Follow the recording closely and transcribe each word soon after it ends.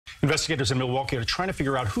Investigators in Milwaukee are trying to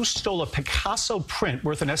figure out who stole a Picasso print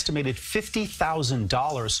worth an estimated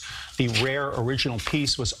 $50,000. The rare original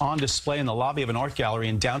piece was on display in the lobby of an art gallery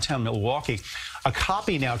in downtown Milwaukee. A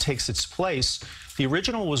copy now takes its place. The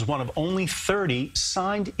original was one of only 30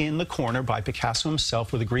 signed in the corner by Picasso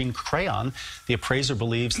himself with a green crayon. The appraiser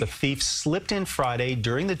believes the thief slipped in Friday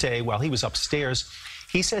during the day while he was upstairs.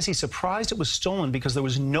 He says he's surprised it was stolen because there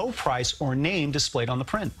was no price or name displayed on the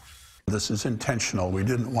print. This is intentional. We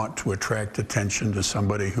didn't want to attract attention to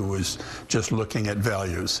somebody who was just looking at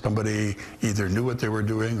values. Somebody either knew what they were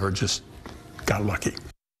doing or just got lucky.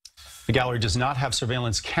 The gallery does not have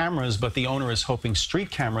surveillance cameras, but the owner is hoping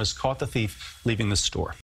street cameras caught the thief leaving the store.